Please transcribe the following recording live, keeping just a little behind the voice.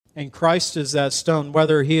And Christ is that stone,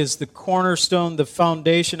 whether He is the cornerstone, the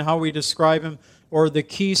foundation, how we describe Him, or the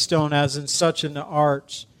keystone as in such an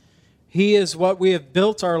arch. He is what we have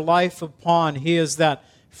built our life upon. He is that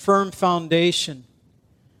firm foundation,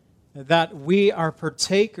 that we are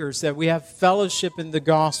partakers, that we have fellowship in the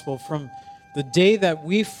gospel from the day that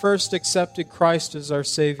we first accepted Christ as our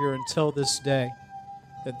Savior until this day,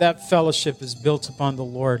 that fellowship is built upon the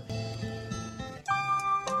Lord.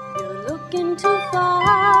 You're looking too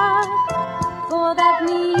far for that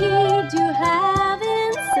need you have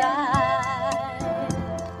inside.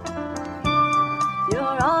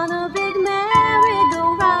 You're on a big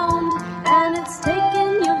merry-go-round and it's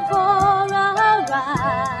taking you for a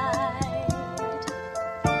ride.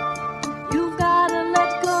 You've got to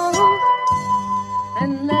let go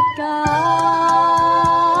and let God.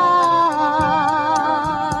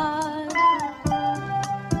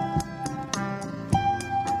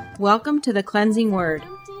 Welcome to the Cleansing Word.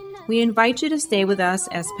 We invite you to stay with us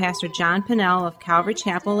as Pastor John Pennell of Calvary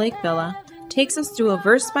Chapel, Lake Villa, takes us through a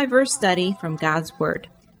verse-by-verse study from God's Word.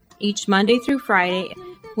 Each Monday through Friday,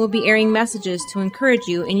 we'll be airing messages to encourage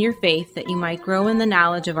you in your faith that you might grow in the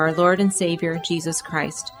knowledge of our Lord and Savior, Jesus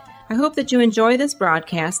Christ. I hope that you enjoy this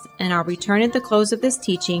broadcast, and I'll return at the close of this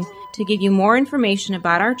teaching to give you more information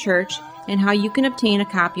about our church and how you can obtain a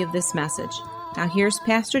copy of this message. Now here's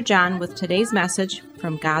Pastor John with today's message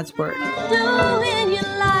from God's Word. Do in your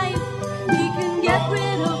life, He can get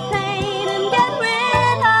rid of pain and get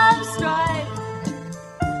rid of strife.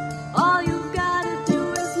 All you've got to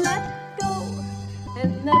do is let go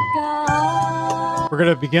and let God. We're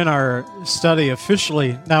going to begin our study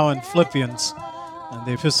officially now in Philippians.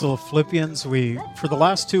 The Epistle of Philippians. We, for the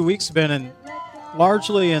last 2 weeks, been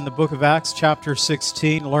largely in the book of Acts, chapter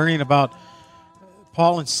 16, learning about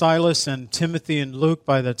Paul and Silas and Timothy and Luke.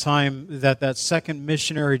 By the time that second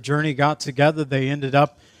missionary journey got together, they ended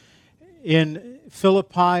up in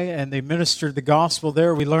Philippi and they ministered the gospel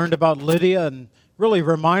there. We learned about Lydia and really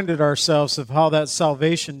reminded ourselves of how that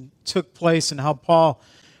salvation took place and how Paul,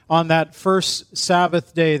 on that first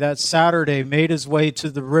Sabbath day, that Saturday, made his way to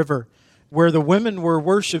the river where the women were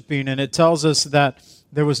worshiping. And it tells us that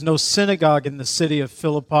there was no synagogue in the city of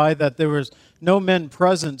Philippi, that there was no men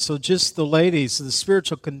present, so just the ladies. The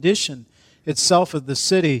spiritual condition itself of the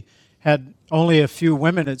city had only a few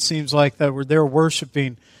women, it seems like, that were there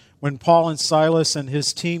worshiping. When Paul and Silas and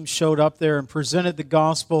his team showed up there and presented the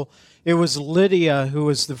gospel, it was Lydia who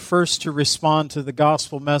was the first to respond to the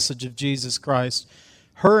gospel message of Jesus Christ.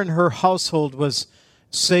 Her and her household was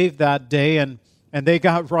saved that day, and they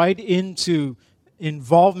got right into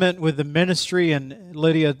involvement with the ministry, and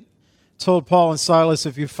Lydia told Paul and Silas,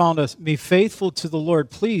 if you found me faithful to the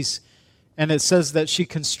Lord, please. And it says that she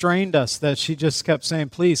constrained us, that she just kept saying,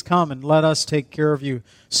 please come and let us take care of you.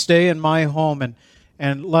 Stay in my home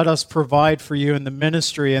and let us provide for you in the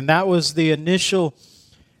ministry. And that was the initial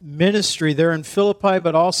ministry there in Philippi,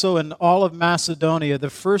 but also in all of Macedonia.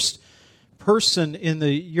 The first person in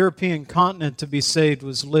the European continent to be saved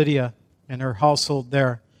was Lydia and her household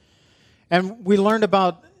there. And we learned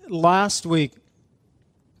about last week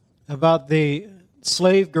about the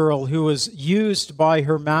slave girl who was used by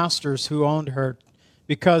her masters who owned her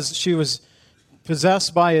because she was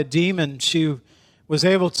possessed by a demon. She was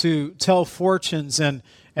able to tell fortunes, and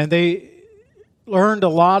they earned a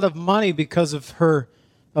lot of money because of her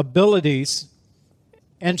abilities.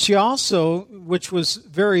 And she also, which was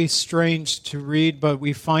very strange to read, but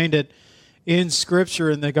we find it in Scripture,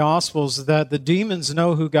 in the Gospels, that the demons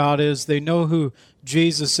know who God is, they know who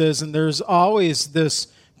Jesus is, and there's always this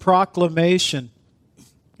proclamation.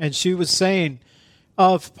 And she was saying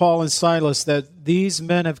of Paul and Silas that these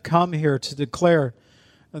men have come here to declare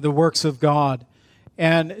the works of God.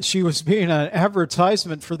 And she was being an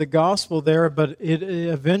advertisement for the gospel there, but it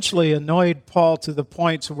eventually annoyed Paul to the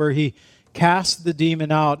point to where he cast the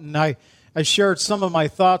demon out. And I shared some of my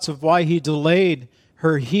thoughts of why he delayed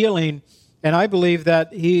her healing. And I believe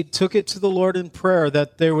that he took it to the Lord in prayer,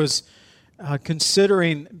 that there was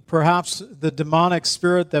considering perhaps the demonic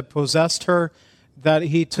spirit that possessed her, that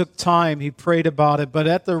he took time, he prayed about it, but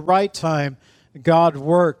at the right time, God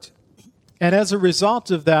worked. And as a result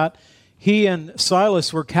of that, he and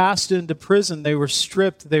Silas were cast into prison. They were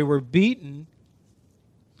stripped, they were beaten.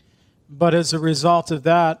 But as a result of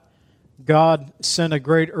that, God sent a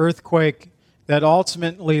great earthquake that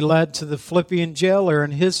ultimately led to the Philippian jailer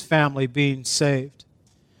and his family being saved.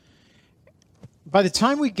 By the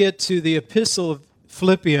time we get to the Epistle of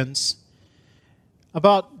Philippians,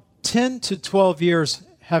 about 10 to 12 years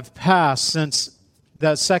have passed since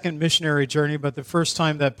that second missionary journey, but the first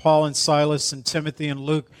time that Paul and Silas and Timothy and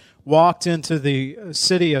Luke walked into the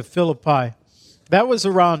city of Philippi. That was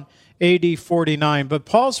around AD 49. But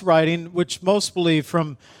Paul's writing, which most believe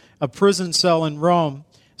from a prison cell in Rome,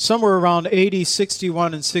 somewhere around AD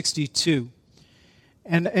 61 and 62.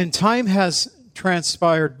 And time has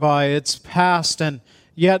transpired by, it's past, and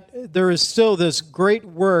yet there is still this great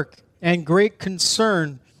work and great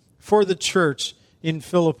concern for the church in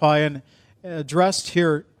Philippi, and addressed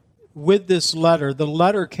here with this letter. The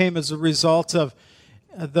letter came as a result of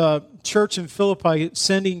the church in Philippi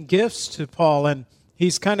sending gifts to Paul, and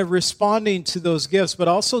he's kind of responding to those gifts, but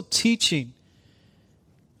also teaching.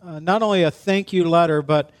 Not only a thank you letter,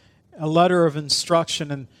 but a letter of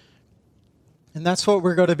instruction. And that's what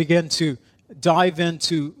we're going to begin to dive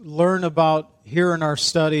into, learn about here in our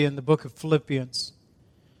study in the book of Philippians.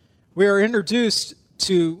 We are introduced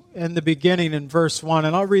to, in the beginning in verse 1,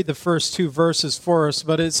 and I'll read the first two verses for us,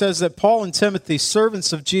 but it says that Paul and Timothy,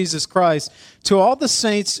 servants of Jesus Christ, to all the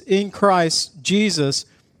saints in Christ Jesus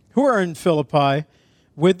who are in Philippi,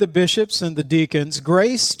 with the bishops and the deacons,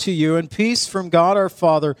 grace to you and peace from God our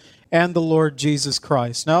Father and the Lord Jesus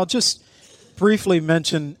Christ. Now, I'll just briefly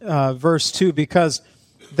mention verse 2, because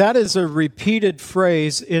that is a repeated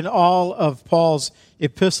phrase in all of Paul's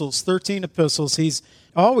epistles, 13 epistles. He's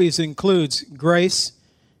always includes grace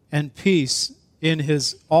and peace in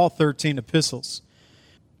his all 13 epistles.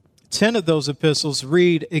 10 of those epistles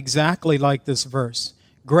read exactly like this verse.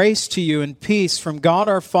 Grace to you and peace from God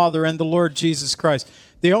our Father and the Lord Jesus Christ.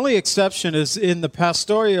 The only exception is in the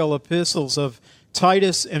pastoral epistles of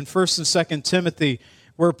Titus and 1st and 2nd Timothy,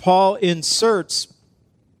 where Paul inserts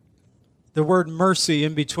the word mercy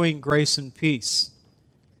in between grace and peace.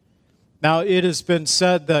 Now, it has been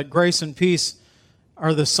said that grace and peace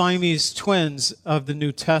are the Siamese twins of the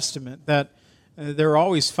New Testament, that they're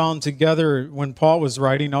always found together, when Paul was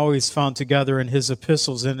writing, always found together in his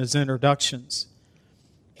epistles and his introductions.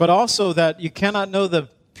 But also that you cannot know the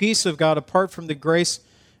peace of God apart from the grace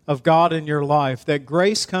of God in your life, that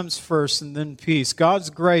grace comes first and then peace. God's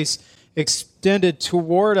grace extended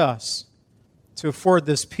toward us to afford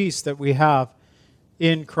this peace that we have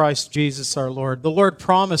in Christ Jesus our Lord. The Lord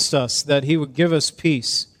promised us that He would give us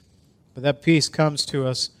peace, but that peace comes to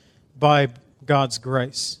us by God's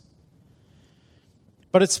grace.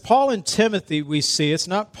 But it's Paul and Timothy we see. It's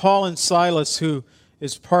not Paul and Silas who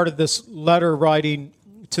is part of this letter writing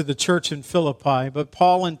to the church in Philippi, but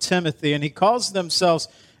Paul and Timothy, and he calls themselves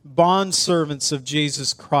bondservants of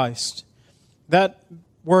Jesus Christ. That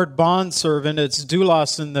word bondservant, it's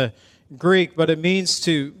doulos in the Greek, but it means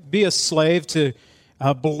to be a slave, to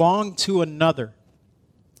belong to another.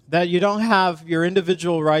 That you don't have your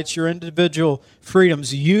individual rights, your individual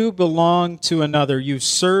freedoms. You belong to another. You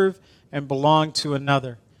serve and belong to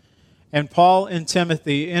another. And Paul and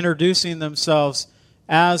Timothy introducing themselves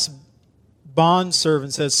as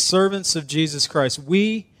bondservants, as servants of Jesus Christ.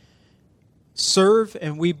 We serve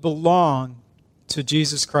and we belong to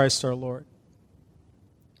Jesus Christ our Lord.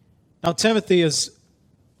 Now, Timothy is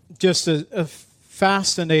just a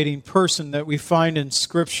fascinating person that we find in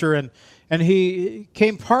Scripture, and he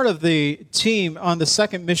came part of the team on the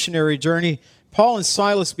second missionary journey. Paul and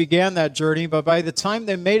Silas began that journey, but by the time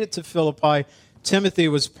they made it to Philippi, Timothy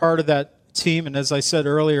was part of that team, and as I said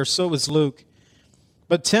earlier, so was Luke.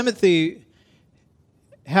 But Timothy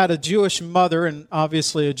had a Jewish mother and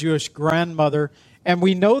obviously a Jewish grandmother, and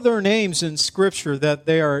we know their names in Scripture, that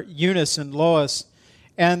they are Eunice and Lois,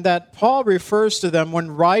 and that Paul refers to them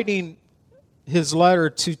when writing his letter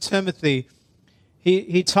to Timothy.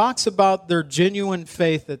 He talks about their genuine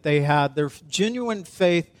faith that they had, their genuine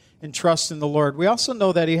faith and trust in the Lord. We also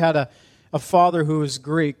know that he had a father who was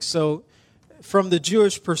Greek. So from the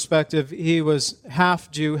Jewish perspective, he was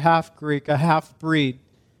half Jew, half Greek, a half-breed.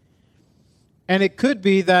 And it could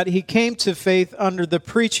be that he came to faith under the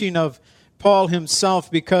preaching of Paul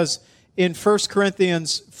himself, because in 1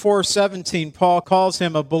 Corinthians 4:17, Paul calls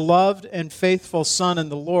him a beloved and faithful son in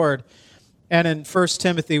the Lord. And in 1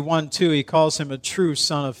 Timothy 1:2, he calls him a true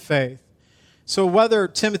son of faith. So whether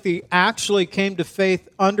Timothy actually came to faith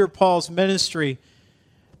under Paul's ministry,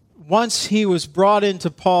 once he was brought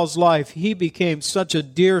into Paul's life, he became such a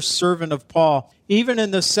dear servant of Paul. Even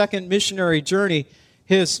in the second missionary journey,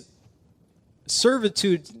 his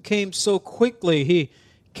servitude came so quickly. He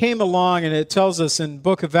came along, and it tells us in the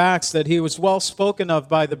book of Acts that he was well spoken of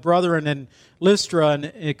by the brethren in Lystra and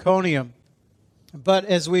Iconium. But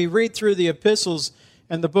as we read through the epistles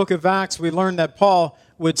and the book of Acts, we learn that Paul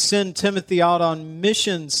would send Timothy out on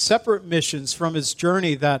missions, separate missions from his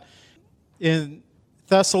journey, that in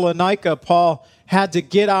Thessalonica, Paul had to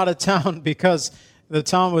get out of town because the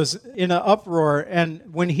town was in an uproar. And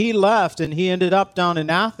when he left, and he ended up down in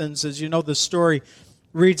Athens, as you know the story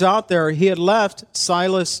reads out there, he had left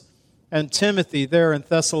Silas and Timothy there in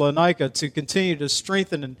Thessalonica to continue to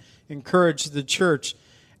strengthen and encourage the church.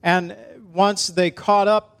 And once they caught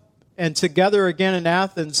up and together again in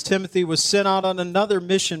Athens, Timothy was sent out on another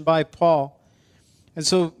mission by Paul. And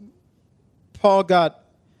so Paul got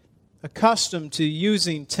accustomed to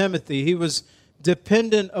using Timothy. He was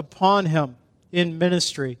dependent upon him in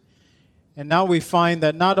ministry. And now we find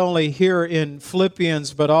that not only here in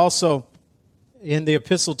Philippians, but also in the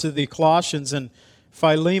epistle to the Colossians and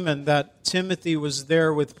Philemon, that Timothy was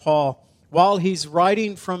there with Paul. While he's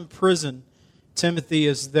writing from prison, Timothy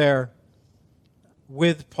is there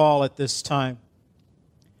with Paul at this time.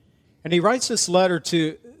 And he writes this letter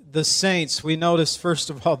to the saints. We notice, first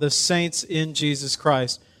of all, the saints in Jesus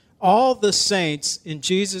Christ. All the saints in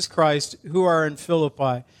Jesus Christ who are in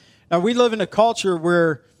Philippi. Now, we live in a culture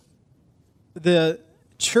where the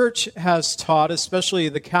church has taught, especially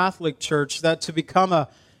the Catholic Church, that to become a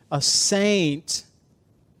saint,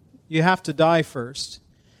 you have to die first.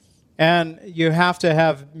 And you have to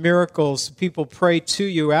have miracles. People pray to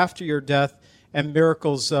you after your death, and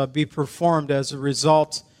miracles be performed as a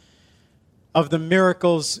result of the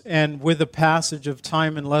miracles, and with the passage of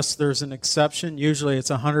time, unless there's an exception. Usually it's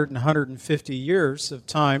 100 and 150 years of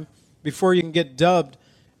time before you can get dubbed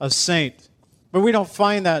a saint. But we don't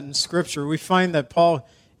find that in Scripture. We find that Paul,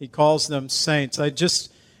 he calls them saints. I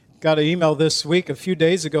just got an email this week, a few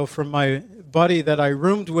days ago, from my buddy that I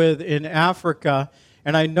roomed with in Africa,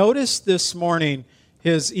 and I noticed this morning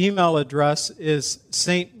his email address is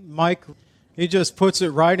St. Mike. He just puts it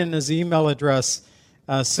right in his email address,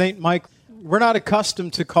 St. Mike. We're not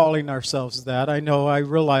accustomed to calling ourselves that. I know, I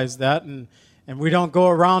realize that, and we don't go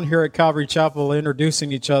around here at Calvary Chapel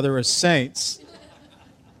introducing each other as saints.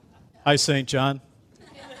 Hi, St. John.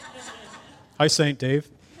 Hi, St. Dave.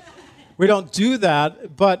 We don't do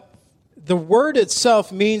that, but the word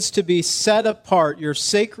itself means to be set apart. You're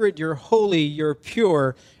sacred, you're holy, you're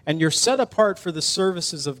pure, and you're set apart for the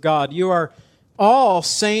services of God. You are all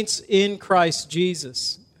saints in Christ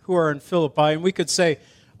Jesus who are in Philippi. And we could say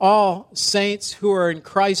all saints who are in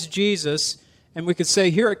Christ Jesus. And we could say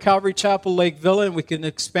here at Calvary Chapel Lake Villa, and we can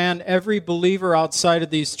expand every believer outside of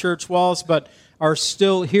these church walls, but are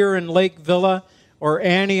still here in Lake Villa or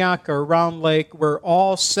Antioch or Round Lake, we're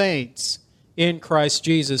all saints in Christ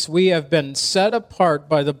Jesus. We have been set apart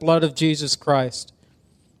by the blood of Jesus Christ.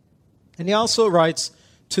 And he also writes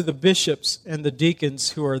to the bishops and the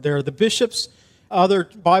deacons who are there. The bishops, other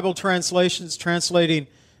Bible translations translating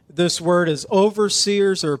this word as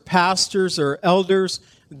overseers or pastors or elders.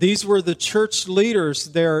 These were the church leaders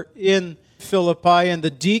there in Philippi. And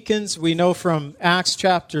the deacons, we know from Acts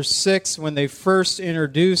chapter 6, when they first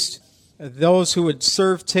introduced those who would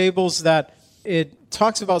serve tables, that it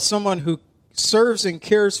talks about someone who serves and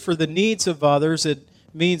cares for the needs of others. It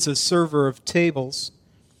means a server of tables.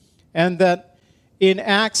 And that in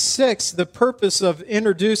Acts 6, the purpose of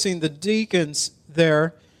introducing the deacons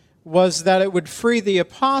there was that it would free the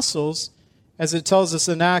apostles, as it tells us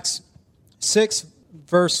in Acts 6,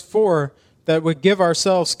 verse 4, that would give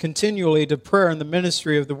ourselves continually to prayer and the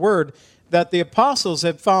ministry of the word, that the apostles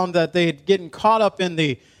had found that they had gotten caught up in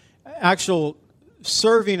the actual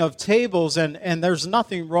serving of tables, and there's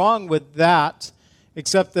nothing wrong with that,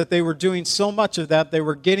 except that they were doing so much of that, they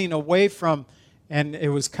were getting away from, and it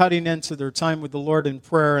was cutting into their time with the Lord in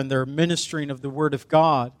prayer and their ministering of the Word of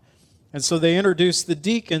God. And so they introduced the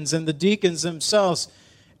deacons, and the deacons themselves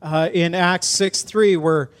in Acts 6:3,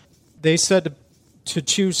 where they said to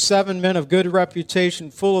choose 7 men of good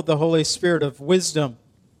reputation, full of the Holy Spirit of wisdom,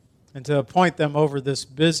 and to appoint them over this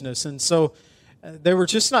business. And so they were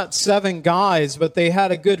just not 7 guys, but they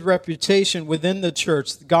had a good reputation within the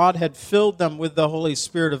church. God had filled them with the Holy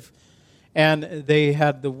Spirit and they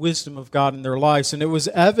had the wisdom of God in their lives. And it was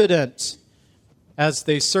evident as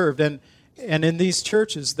they served. And in these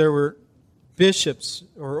churches, there were bishops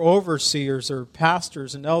or overseers or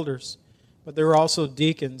pastors and elders, but there were also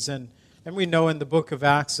deacons. And we know in the book of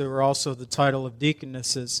Acts there were also the title of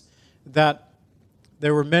deaconesses, that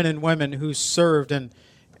there were men and women who served,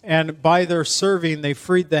 and by their serving they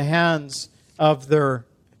freed the hands of their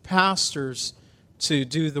pastors to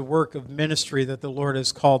do the work of ministry that the Lord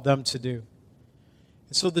has called them to do.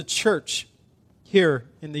 And so the church here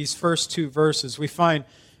in these first 2 verses, we find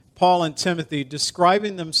Paul and Timothy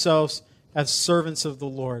describing themselves as servants of the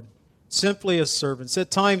Lord, simply as servants.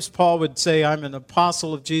 At times Paul would say, I'm an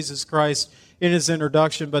apostle of Jesus Christ in his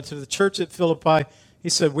introduction, but to the church at Philippi, he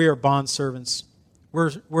said, we are bondservants.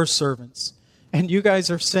 We're servants. And you guys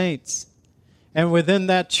are saints. And within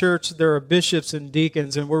that church, there are bishops and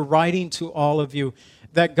deacons, and we're writing to all of you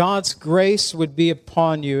that God's grace would be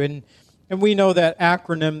upon you. And we know that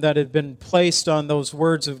acronym that had been placed on those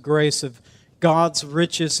words of grace of God's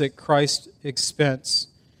riches at Christ's expense.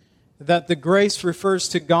 That the grace refers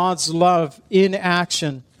to God's love in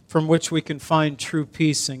action from which we can find true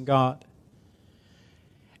peace in God.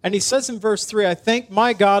 And he says in verse 3, I thank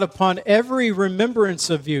my God upon every remembrance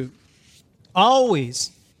of you,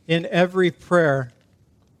 always in every prayer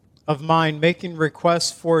of mine, making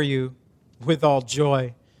requests for you with all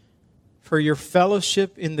joy, for your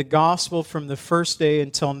fellowship in the gospel from the first day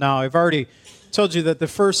until now. I've already told you that the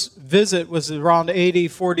first visit was around AD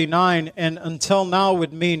 49, and until now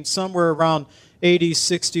would mean somewhere around AD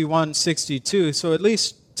 61, 62. So at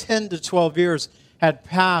least 10 to 12 years had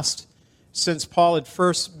passed since Paul had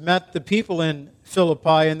first met the people in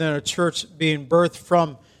Philippi and then a church being birthed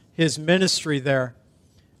from his ministry there.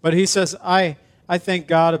 But he says, I thank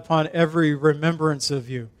God upon every remembrance of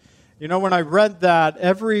you. You know, when I read that,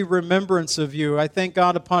 every remembrance of you, I thank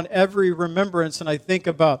God upon every remembrance, and I think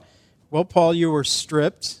about, well, Paul, you were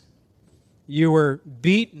stripped, you were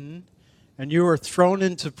beaten, and you were thrown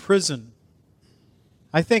into prison.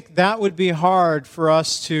 I think that would be hard for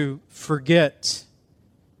us to forget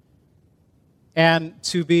and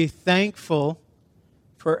to be thankful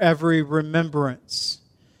for every remembrance.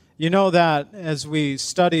 You know that as we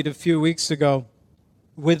studied a few weeks ago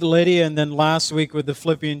with Lydia and then last week with the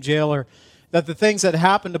Philippian jailer, that the things that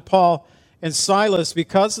happened to Paul and Silas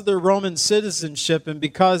because of their Roman citizenship and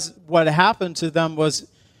because what happened to them was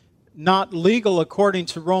not legal according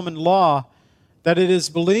to Roman law, that it is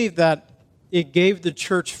believed that it gave the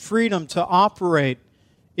church freedom to operate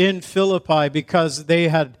in Philippi because they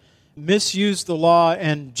had misused the law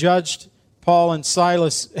and judged Paul and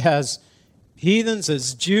Silas as heathens,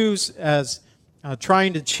 as Jews, as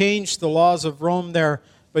trying to change the laws of Rome there,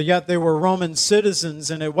 but yet they were Roman citizens,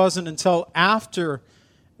 and it wasn't until after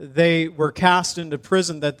they were cast into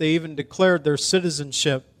prison that they even declared their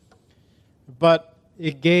citizenship. But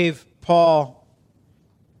it gave Paul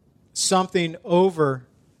something over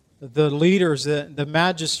the leaders, the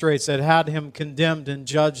magistrates that had him condemned and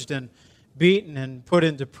judged and beaten and put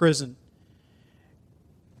into prison.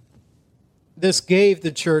 This gave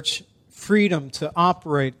the church freedom to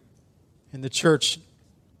operate, and the church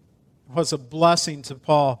was a blessing to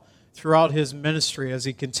Paul throughout his ministry as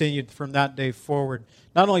he continued from that day forward.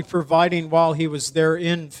 Not only providing while he was there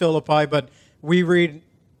in Philippi, but we read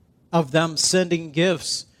of them sending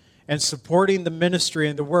gifts and supporting the ministry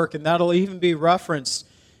and the work, and that'll even be referenced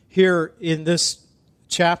here in this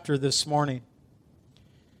chapter this morning.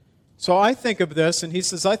 So I think of this, and he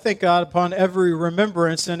says, I thank God upon every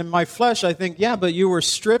remembrance, and in my flesh I think, yeah, but you were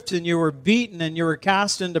stripped and you were beaten and you were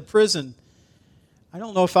cast into prison. I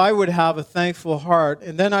don't know if I would have a thankful heart.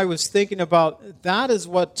 And then I was thinking about that is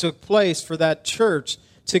what took place for that church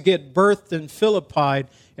to get birthed in Philippi.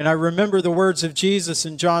 And I remember the words of Jesus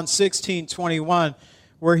in John 16:21,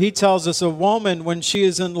 where he tells us a woman, when she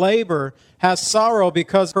is in labor, has sorrow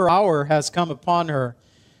because her hour has come upon her.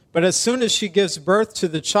 But as soon as she gives birth to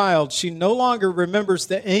the child, she no longer remembers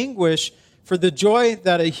the anguish for the joy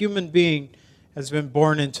that a human being has been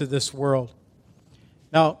born into this world.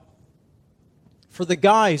 Now, for the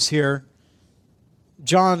guys here,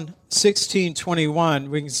 John 16:21,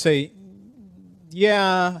 we can say,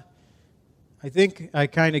 yeah, I think I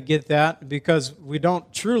kind of get that, because we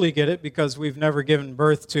don't truly get it because we've never given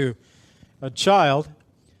birth to a child.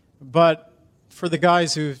 But for the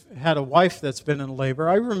guys who've had a wife that's been in labor,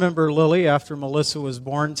 I remember Lily, after Melissa was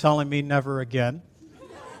born, telling me never again.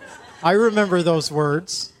 I remember those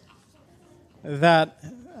words, that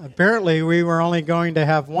apparently we were only going to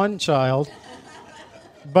have one child.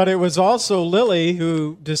 But it was also Lily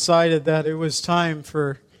who decided that it was time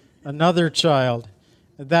for another child,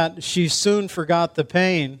 that she soon forgot the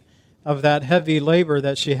pain of that heavy labor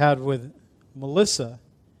that she had with Melissa.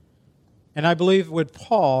 And I believe with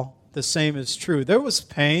Paul, the same is true. There was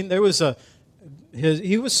pain. There was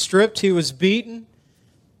he was stripped. He was beaten.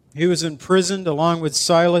 He was imprisoned along with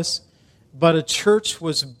Silas. But a church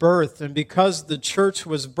was birthed. And because the church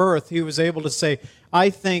was birthed, he was able to say, I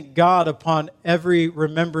thank God upon every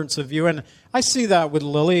remembrance of you. And I see that with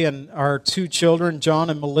Lily and our two children, John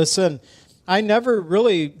and Melissa. And I never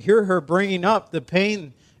really hear her bringing up the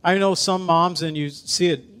pain. I know some moms, and you see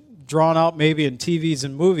it drawn out maybe in TVs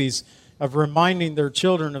and movies, of reminding their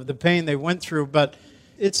children of the pain they went through. But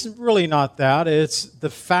it's really not that. It's the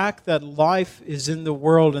fact that life is in the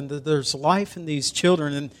world and that there's life in these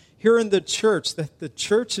children. And here in the church, that the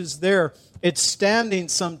church is there. It's standing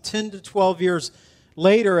some 10 to 12 years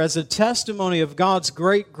later as a testimony of God's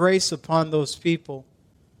great grace upon those people.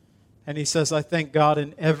 And he says, I thank God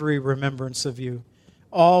in every remembrance of you.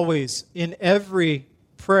 Always, in every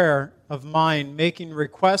prayer of mine, making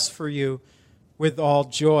requests for you with all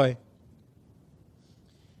joy.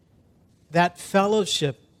 That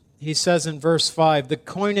fellowship, he says in verse 5, the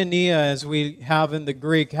koinonia as we have in the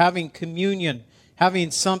Greek, having communion,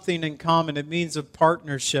 having something in common, it means a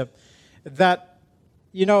partnership. That,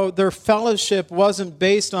 their fellowship wasn't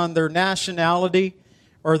based on their nationality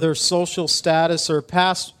or their social status or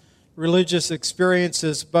past religious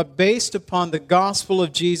experiences, but based upon the gospel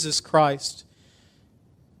of Jesus Christ.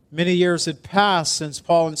 Many years had passed since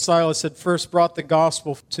Paul and Silas had first brought the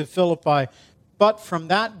gospel to Philippi. But from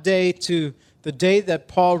that day to the day that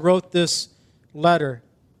Paul wrote this letter,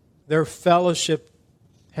 their fellowship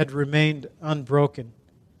had remained unbroken.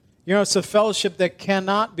 It's a fellowship that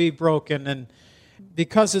cannot be broken, and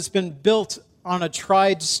because it's been built on a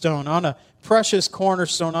tried stone, on a precious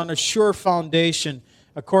cornerstone, on a sure foundation,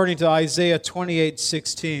 according to Isaiah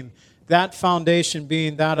 28:16, that foundation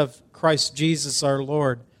being that of Christ Jesus our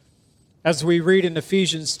Lord. As we read in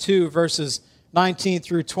Ephesians 2, verses 19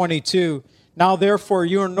 through 22, now therefore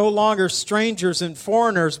you are no longer strangers and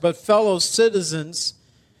foreigners, but fellow citizens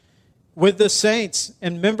with the saints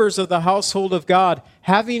and members of the household of God,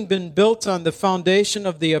 having been built on the foundation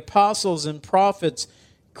of the apostles and prophets,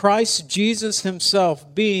 Christ Jesus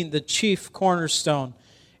himself being the chief cornerstone,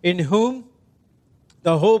 in whom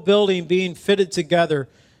the whole building being fitted together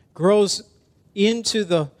grows into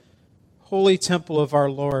the holy temple of our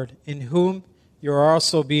Lord, in whom you are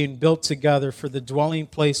also being built together for the dwelling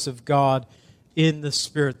place of God in the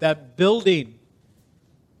Spirit. That building,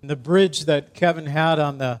 the bridge that Kevin had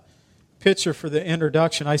on the picture for the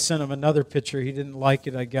introduction, I sent him another picture. He didn't like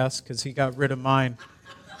it, I guess, because he got rid of mine.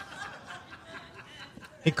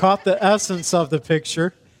 He caught the essence of the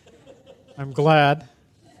picture. I'm glad.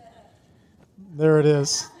 There it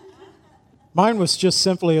is. Mine was just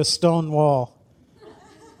simply a stone wall.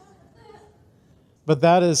 But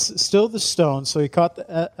that is still the stone, so he caught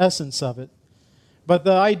the essence of it. But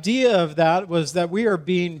the idea of that was that we are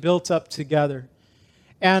being built up together.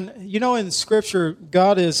 And, in Scripture,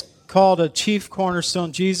 God is called a chief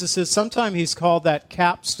cornerstone. Jesus is. Sometimes he's called that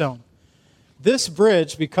capstone. This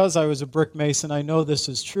bridge, because I was a brick mason, I know this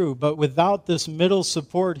is true, but without this middle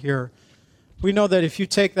support here, we know that if you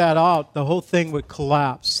take that out, the whole thing would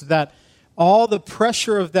collapse. That all the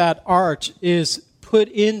pressure of that arch is put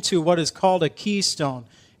into what is called a keystone,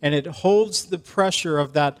 and it holds the pressure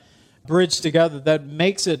of that bridge together that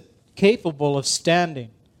makes it capable of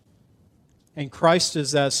standing. And Christ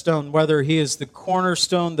is that stone, whether he is the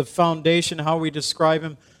cornerstone, the foundation, how we describe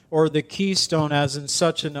him, or the keystone as in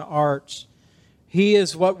such an arch. He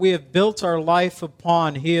is what we have built our life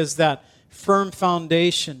upon. He is that firm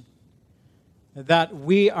foundation, that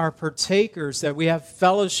we are partakers, that we have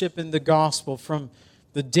fellowship in the gospel from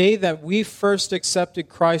the day that we first accepted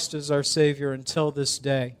Christ as our Savior until this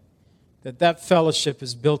day, that fellowship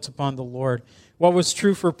is built upon the Lord. What was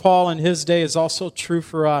true for Paul in his day is also true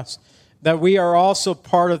for us, that we are also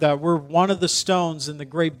part of that. We're one of the stones in the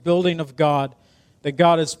great building of God that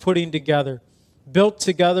God is putting together, built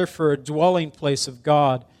together for a dwelling place of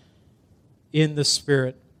God in the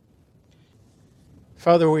Spirit.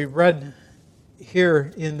 Father, we read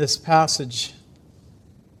here in this passage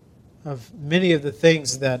of many of the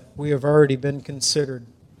things that we have already been considered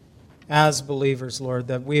as believers, Lord,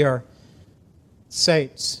 that we are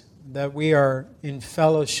saints, that we are in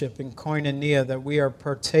fellowship, in koinonia, that we are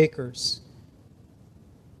partakers.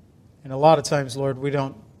 And a lot of times, Lord, we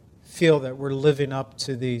don't feel that we're living up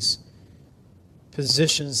to these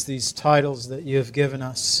positions, these titles that you have given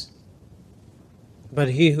us. But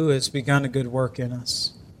he who has begun a good work in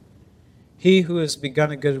us, he who has begun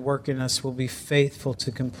a good work in us will be faithful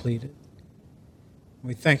to complete it.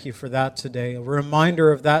 We thank you for that today. A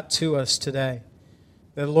reminder of that to us today.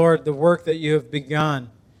 That, Lord, the work that you have begun,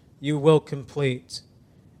 you will complete.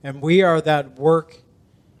 And we are that work.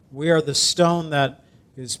 We are the stone that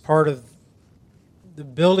is part of the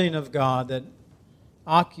building of God that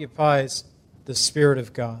occupies the Spirit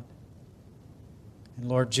of God. And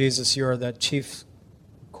Lord Jesus, you are that chief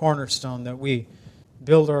cornerstone that we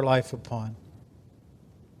build our life upon.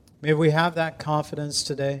 May we have that confidence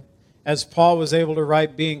today. As Paul was able to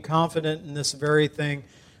write, being confident in this very thing,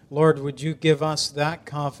 Lord, would you give us that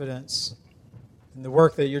confidence in the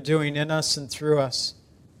work that you're doing in us and through us.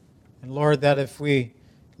 And Lord, that if we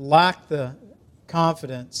lack the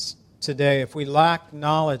confidence today, if we lack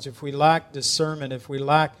knowledge, if we lack discernment, if we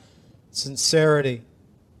lack sincerity,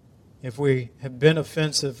 if we have been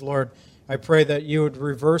offensive, Lord, I pray that you would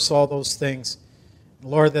reverse all those things.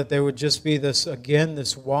 Lord, that there would just be this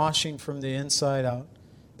washing from the inside out,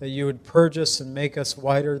 that you would purge us and make us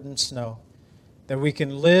whiter than snow, that we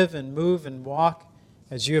can live and move and walk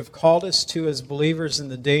as you have called us to as believers in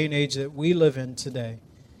the day and age that we live in today.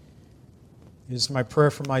 It is my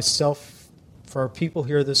prayer for myself, for our people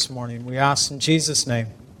here this morning. We ask in Jesus' name,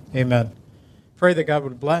 amen. Pray that God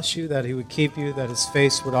would bless you, that He would keep you, that His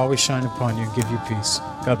face would always shine upon you and give you peace.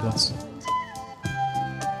 God bless.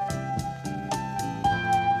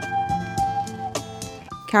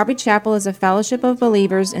 Calvary Chapel is a fellowship of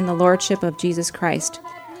believers in the Lordship of Jesus Christ.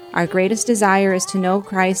 Our greatest desire is to know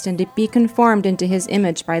Christ and to be conformed into His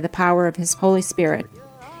image by the power of His Holy Spirit.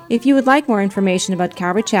 If you would like more information about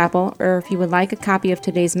Calvary Chapel, or if you would like a copy of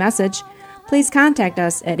today's message, please contact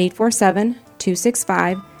us at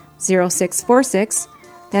 847-265-0646.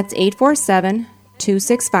 That's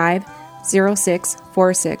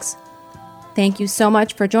 847-265-0646. Thank you so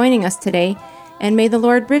much for joining us today, and may the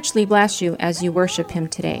Lord richly bless you as you worship Him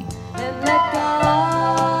today.